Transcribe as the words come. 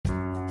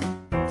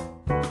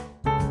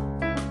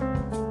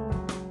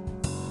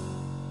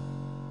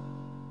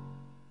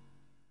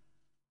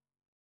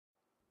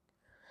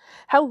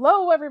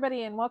Hello,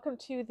 everybody, and welcome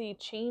to the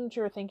Change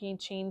Your Thinking,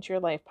 Change Your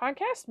Life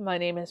podcast. My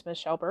name is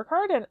Michelle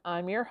Burkhardt, and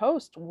I'm your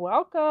host.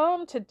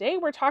 Welcome. Today,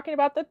 we're talking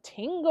about the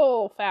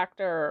tingle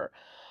factor.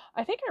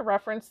 I think I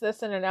referenced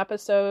this in an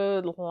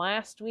episode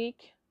last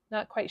week.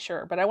 Not quite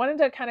sure, but I wanted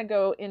to kind of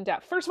go in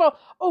depth. First of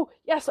all,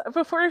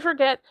 before I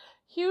forget,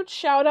 huge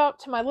shout out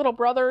to my little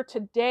brother.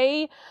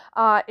 Today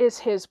is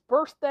his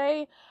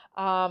birthday.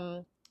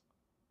 Happy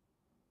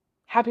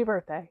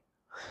birthday.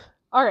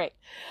 All right.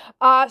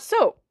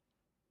 So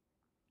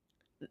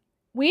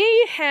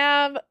we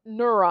have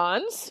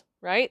neurons,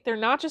 right? They're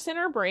not just in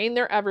our brain,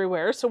 they're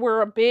everywhere. So we're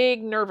a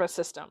big nervous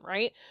system,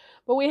 right?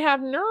 But we have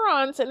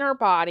neurons in our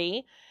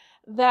body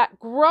that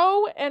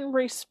grow and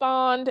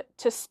respond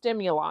to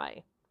stimuli.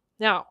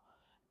 Now,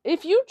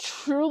 if you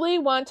truly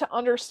want to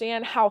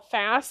understand how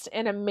fast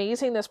and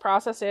amazing this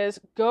process is,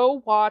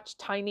 go watch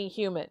Tiny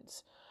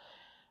Humans.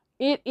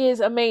 It is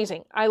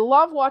amazing. I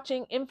love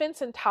watching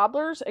infants and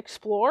toddlers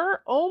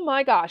explore. Oh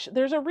my gosh,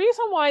 there's a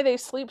reason why they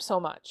sleep so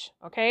much,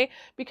 okay?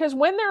 Because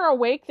when they're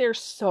awake, there's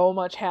so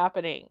much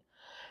happening.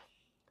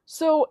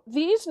 So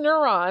these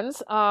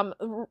neurons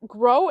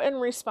grow and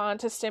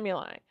respond to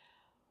stimuli.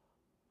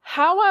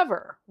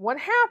 However, what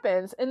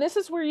happens, and this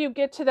is where you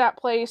get to that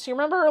place, you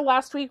remember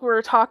last week we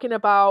were talking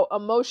about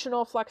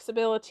emotional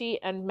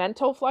flexibility and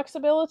mental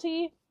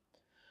flexibility?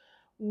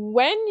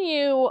 When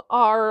you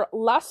are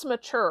less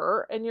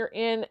mature and you're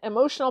in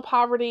emotional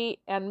poverty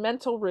and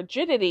mental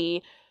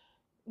rigidity,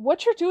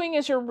 what you're doing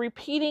is you're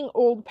repeating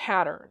old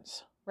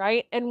patterns,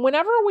 right? And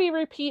whenever we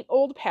repeat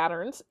old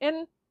patterns,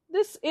 and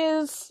this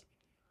is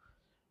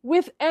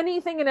with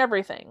anything and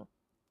everything,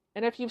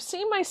 and if you've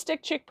seen my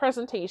Stick Chick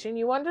presentation,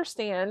 you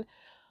understand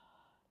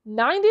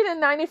 90 to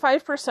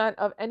 95%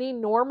 of any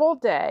normal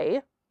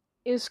day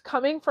is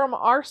coming from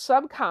our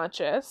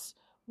subconscious,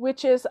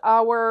 which is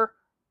our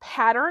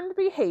patterned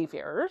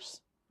behaviors,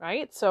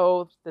 right?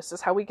 So this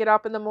is how we get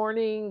up in the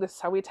morning. This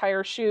is how we tie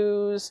our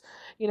shoes,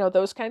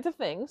 those kinds of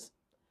things.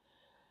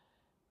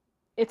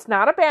 It's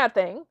not a bad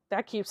thing.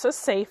 That keeps us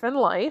safe in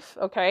life,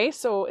 okay?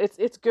 So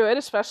it's good,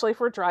 especially if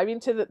we're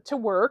driving to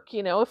work.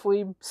 If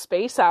we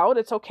space out,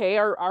 it's okay.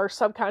 Our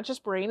subconscious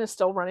brain is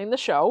still running the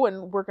show,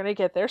 and we're going to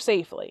get there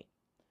safely.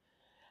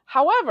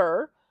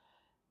 However,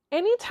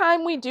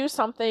 anytime we do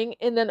something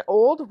in an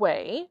old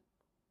way,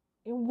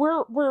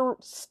 we're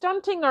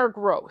stunting our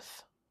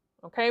growth.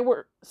 Okay,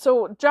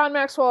 so John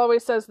Maxwell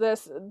always says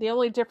this: the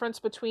only difference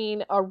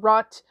between a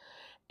rut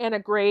and a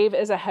grave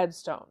is a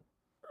headstone.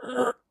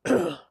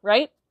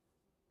 Right?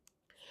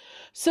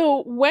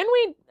 So when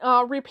we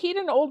repeat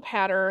an old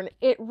pattern,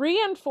 it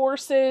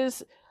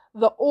reinforces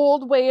the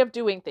old way of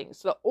doing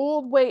things, the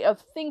old way of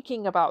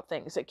thinking about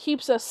things. It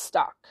keeps us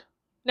stuck.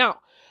 Now,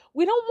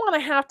 we don't want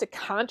to have to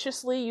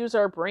consciously use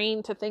our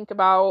brain to think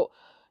about,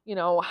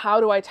 how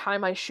do I tie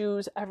my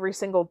shoes every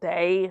single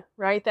day,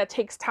 right? That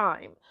takes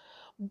time.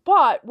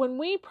 But when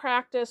we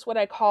practice what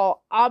I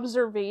call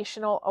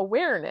observational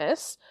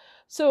awareness,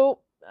 so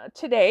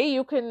today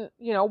you can,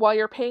 while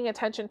you're paying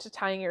attention to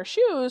tying your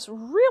shoes,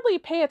 really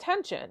pay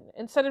attention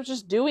instead of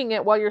just doing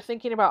it while you're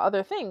thinking about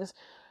other things.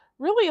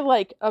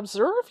 Really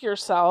observe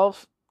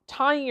yourself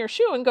tying your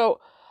shoe and go,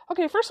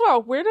 okay, first of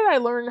all, where did I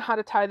learn how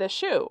to tie this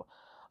shoe?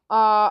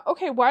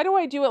 Okay, why do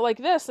I do it like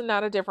this and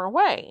not a different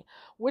way?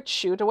 Which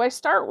shoe do I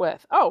start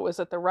with? Oh,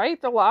 is it the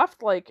right, the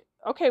left?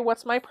 Okay,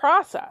 what's my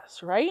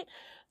process, right?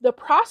 The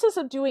process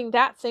of doing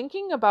that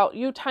thinking about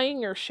you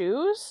tying your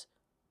shoes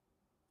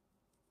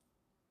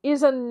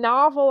is a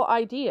novel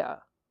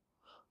idea.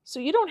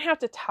 So you don't have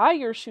to tie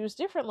your shoes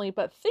differently,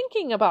 but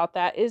thinking about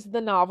that is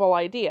the novel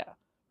idea,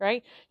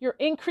 right? You're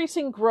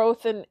increasing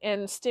growth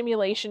and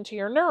stimulation to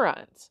your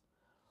neurons.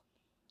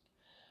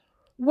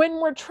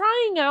 When we're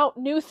trying out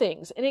new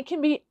things, and it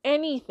can be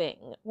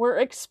anything, we're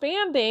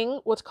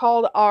expanding what's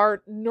called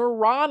our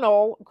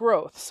neuronal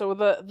growth. So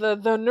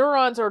the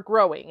neurons are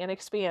growing and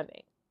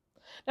expanding.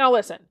 Now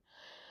listen,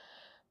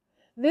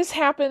 this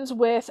happens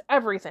with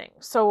everything.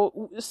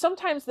 So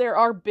sometimes there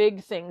are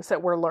big things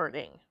that we're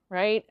learning,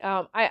 right?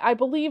 I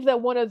believe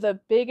that one of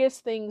the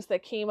biggest things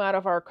that came out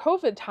of our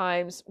COVID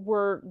times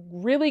were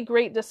really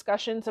great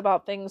discussions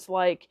about things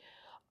like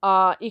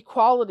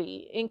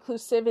equality,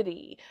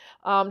 inclusivity,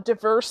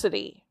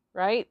 diversity,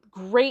 right?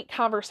 Great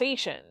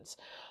conversations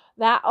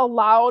that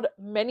allowed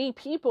many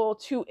people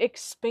to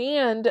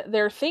expand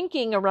their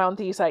thinking around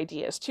these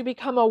ideas, to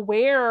become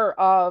aware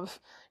of,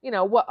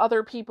 what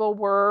other people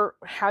were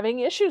having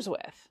issues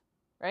with,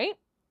 right?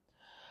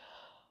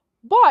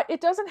 But it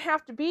doesn't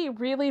have to be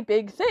really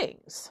big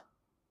things.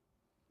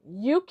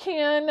 You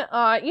can,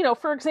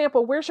 for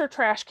example, where's your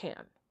trash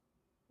can?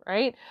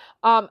 Right?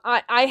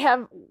 I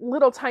have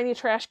little tiny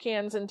trash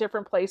cans in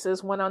different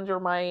places, one under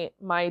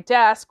my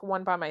desk,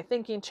 one by my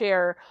thinking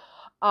chair,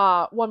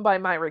 one by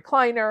my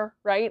recliner,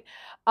 right?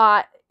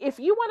 If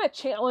you want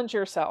to challenge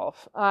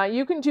yourself,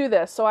 you can do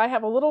this. So I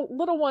have a little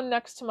one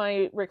next to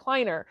my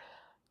recliner.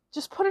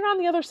 Just put it on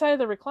the other side of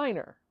the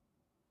recliner.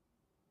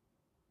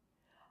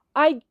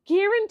 I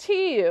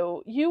guarantee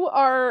you, you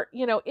are,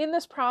 in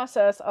this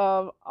process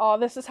of, oh,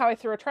 this is how I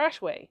throw a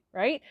trash away,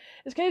 right?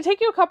 It's going to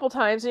take you a couple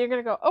times and you're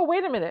going to go, oh,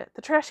 wait a minute,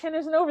 the trash can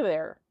isn't over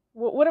there.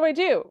 What do I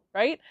do,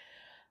 right?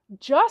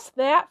 Just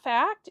that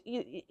fact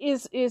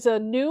is a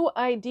new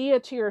idea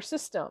to your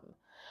system.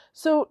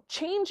 So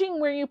changing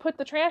where you put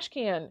the trash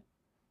can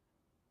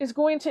is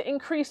going to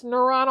increase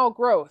neuronal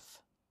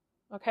growth,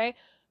 okay?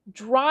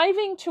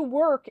 Driving to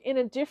work in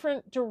a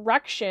different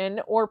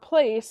direction or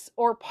place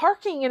or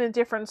parking in a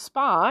different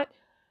spot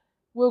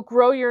will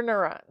grow your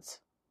neurons.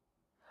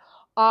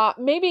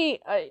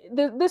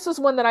 This is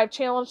one that I've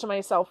challenged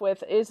myself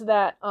with, is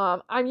that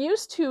I'm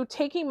used to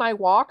taking my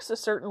walks a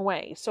certain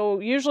way. So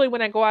usually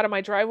when I go out of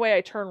my driveway,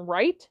 I turn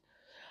right.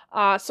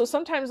 So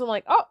sometimes I'm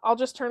like, oh, I'll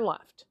just turn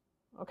left.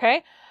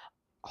 Okay.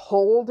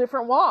 Whole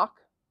different walk.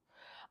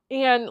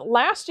 And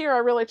last year I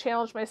really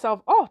challenged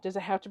myself, oh, does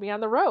it have to be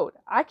on the road?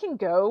 I can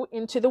go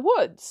into the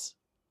woods.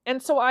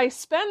 And so I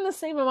spend the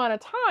same amount of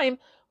time,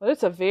 but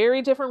it's a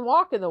very different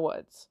walk in the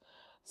woods.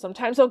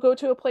 Sometimes I'll go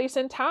to a place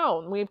in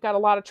town. We've got a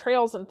lot of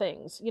trails and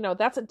things.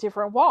 That's a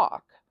different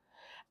walk.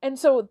 And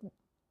so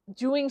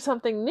doing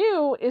something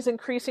new is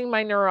increasing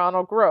my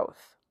neuronal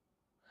growth.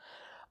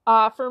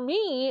 For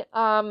me,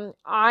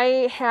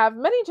 I have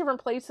many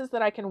different places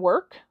that I can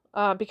work.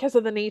 Because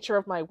of the nature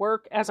of my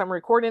work. As I'm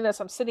recording this,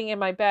 I'm sitting in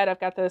my bed. I've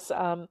got this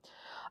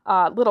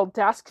little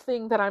desk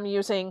thing that I'm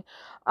using.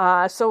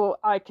 So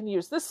I can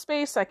use this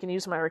space. I can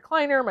use my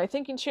recliner, my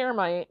thinking chair,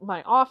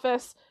 my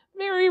office.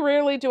 Very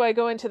rarely do I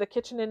go into the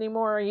kitchen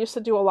anymore. I used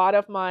to do a lot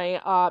of my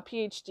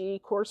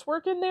PhD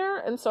coursework in there.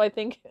 And so I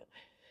think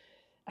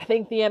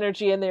the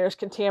energy in there is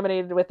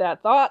contaminated with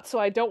that thought. So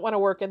I don't want to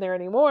work in there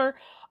anymore.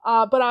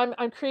 But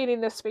I'm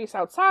creating this space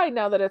outside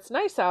now that it's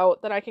nice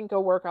out, that I can go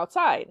work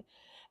outside.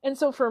 And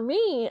so for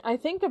me, I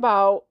think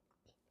about,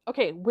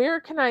 okay, where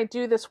can I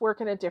do this work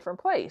in a different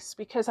place?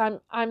 Because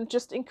I'm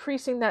just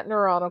increasing that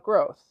neuronal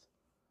growth.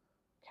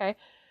 Okay.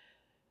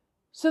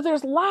 So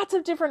there's lots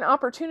of different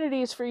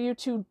opportunities for you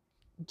to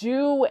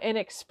do and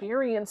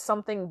experience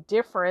something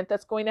different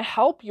that's going to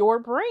help your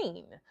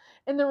brain.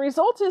 And the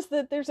result is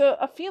that there's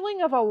a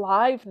feeling of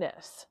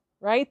aliveness,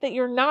 right? That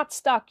you're not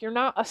stuck. You're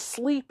not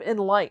asleep in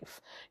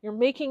life. You're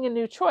making a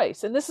new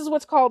choice. And this is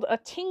what's called a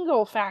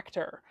tingle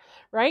factor,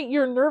 right?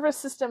 Your nervous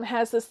system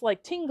has this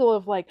tingle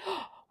of oh,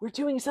 we're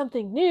doing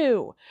something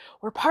new.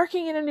 We're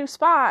parking in a new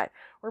spot.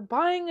 We're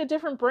buying a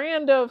different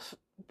brand of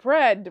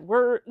bread.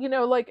 We're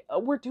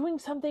doing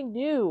something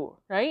new,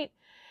 right?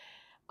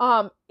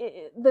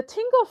 The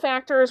tingle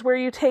factor is where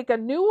you take a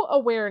new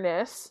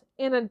awareness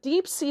and a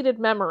deep-seated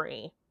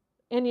memory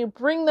and you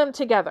bring them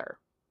together.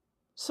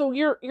 So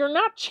you're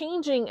not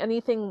changing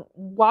anything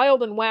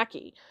wild and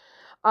wacky.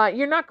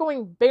 You're not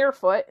going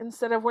barefoot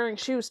instead of wearing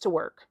shoes to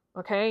work.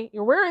 Okay.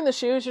 You're wearing the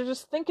shoes. You're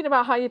just thinking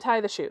about how you tie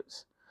the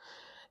shoes.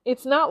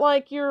 It's not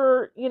like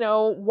you're,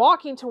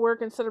 walking to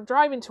work instead of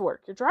driving to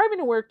work. You're driving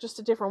to work just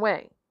a different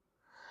way.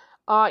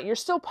 You're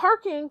still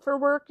parking for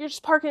work. You're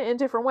just parking in a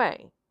different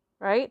way.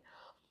 Right.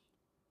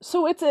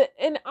 So it's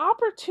an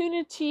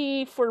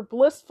opportunity for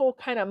blissful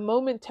kind of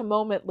moment to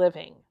moment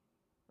living.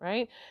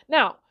 Right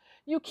now,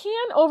 you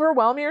can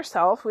overwhelm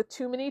yourself with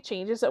too many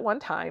changes at one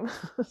time.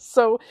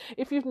 So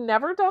if you've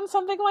never done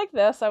something like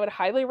this, I would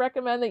highly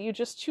recommend that you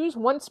just choose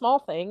one small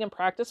thing and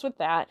practice with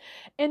that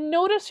and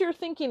notice you're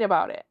thinking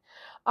about it.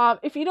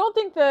 If you don't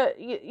think that,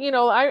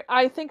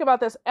 I think about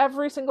this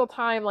every single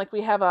time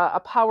we have a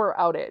power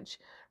outage,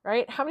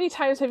 right? How many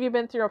times have you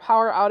been through a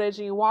power outage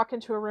and you walk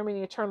into a room and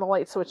you turn the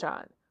light switch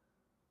on?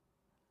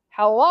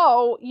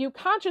 Hello, you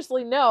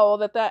consciously know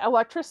that the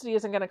electricity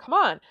isn't going to come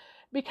on,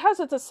 because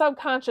it's a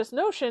subconscious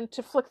notion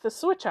to flick the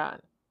switch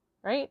on,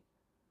 right?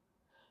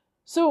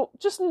 So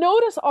just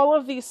notice all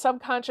of these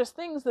subconscious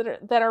things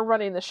that are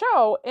running the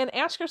show and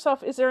ask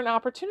yourself, is there an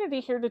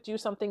opportunity here to do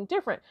something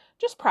different?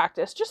 Just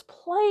practice, just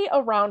play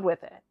around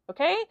with it,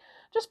 okay?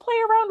 Just play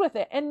around with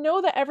it and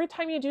know that every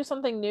time you do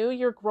something new,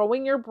 you're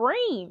growing your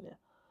brain,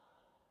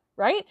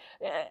 right?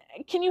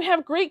 Can you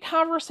have great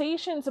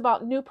conversations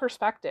about new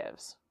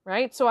perspectives,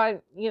 right?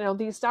 So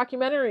these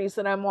documentaries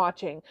that I'm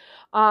watching,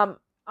 I'm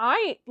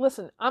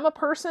a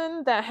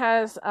person that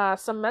has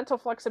some mental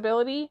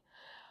flexibility.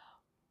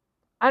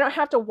 I don't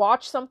have to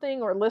watch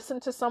something or listen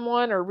to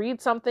someone or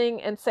read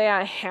something and say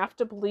I have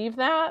to believe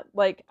that.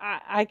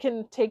 I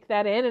can take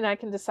that in and I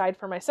can decide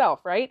for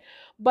myself, right?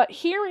 But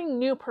hearing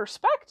new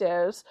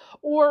perspectives,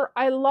 or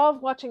I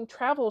love watching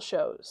travel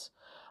shows.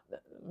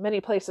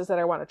 Many places that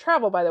I want to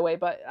travel, by the way,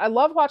 but I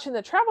love watching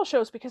the travel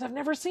shows because I've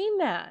never seen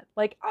that.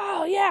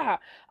 Oh yeah,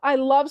 I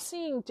love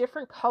seeing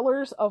different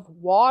colors of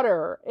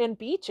water and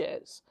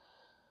beaches.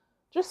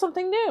 Just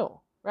something new,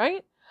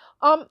 right?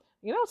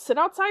 Sit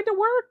outside to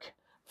work.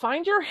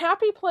 Find your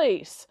happy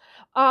place.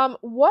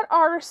 What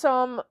are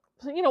some,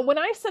 when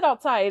I sit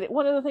outside,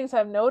 one of the things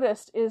I've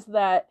noticed is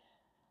that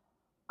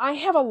I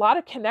have a lot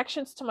of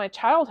connections to my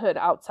childhood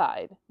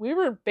outside. We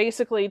were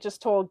basically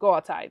just told, go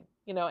outside,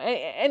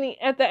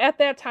 at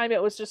that time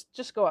it was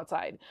just go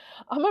outside.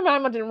 My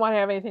mama didn't want to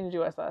have anything to do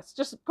with us.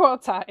 Just go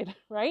outside,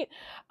 right?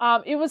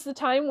 It was the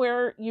time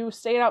where you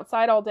stayed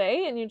outside all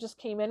day and you just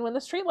came in when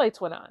the street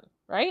lights went on,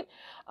 right?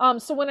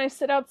 So when I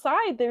sit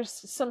outside, there's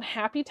some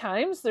happy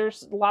times.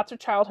 There's lots of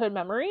childhood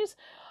memories.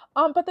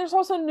 But there's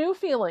also new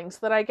feelings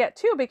that I get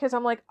too, because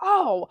I'm like,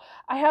 oh,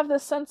 I have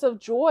this sense of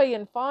joy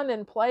and fun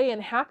and play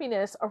and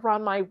happiness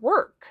around my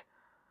work.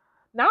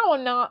 Now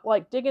I'm not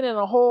like digging in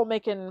a hole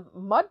making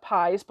mud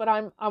pies, but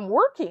I'm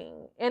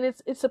working, and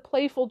it's a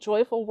playful,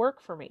 joyful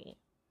work for me.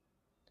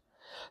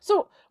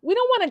 So we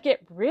don't want to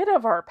get rid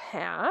of our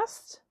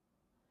past.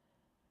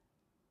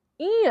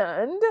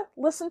 And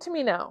listen to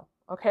me now,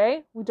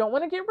 okay? We don't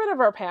want to get rid of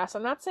our past.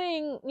 I'm not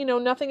saying,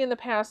 nothing in the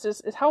past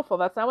is helpful.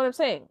 That's not what I'm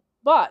saying.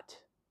 But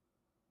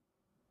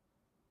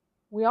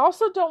we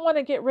also don't want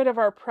to get rid of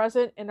our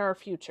present and our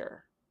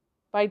future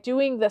by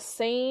doing the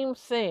same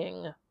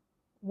thing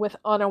with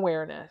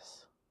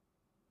unawareness.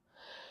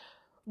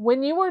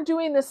 When you are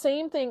doing the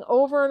same thing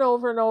over and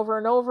over and over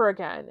and over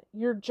again,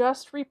 you're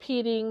just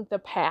repeating the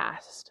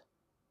past.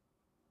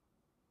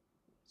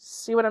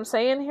 See what I'm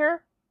saying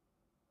here?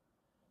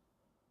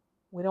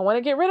 We don't want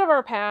to get rid of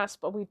our past,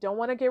 but we don't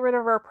want to get rid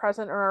of our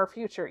present or our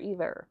future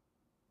either.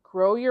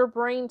 Grow your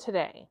brain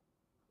today,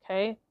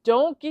 okay?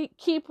 Don't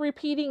keep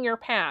repeating your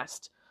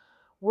past.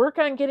 Work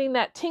on getting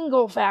that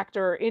tingle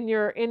factor in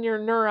your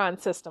neuron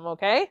system,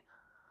 okay?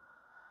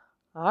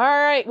 All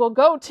right, well,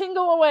 go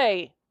tingle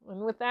away.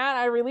 And with that,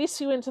 I release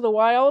you into the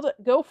wild.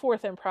 Go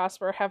forth and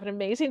prosper. Have an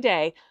amazing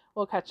day.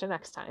 We'll catch you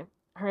next time.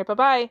 All right,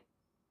 bye-bye.